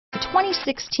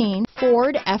2016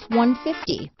 Ford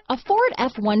F-150. A Ford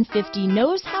F-150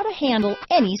 knows how to handle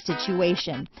any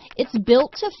situation. It's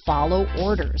built to follow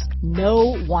orders,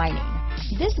 no whining.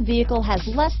 This vehicle has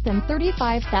less than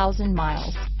 35,000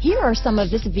 miles. Here are some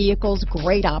of this vehicle's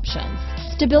great options: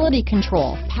 stability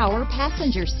control, power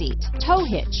passenger seat, tow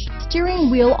hitch,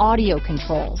 steering wheel audio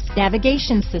controls,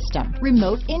 navigation system,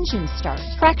 remote engine start,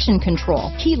 traction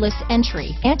control, keyless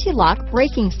entry, anti-lock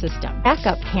braking system,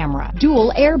 backup camera,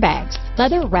 dual airbags,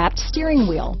 leather-wrapped steering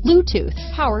wheel, Bluetooth,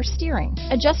 power steering,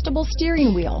 adjustable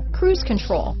steering wheel, cruise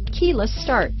control, keyless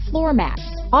start, floor mats,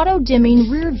 auto-dimming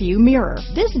rear view mirror.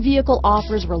 This vehicle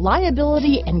offers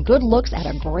reliability and good looks at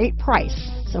a great price.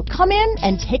 So come in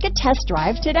and take a test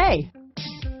drive today.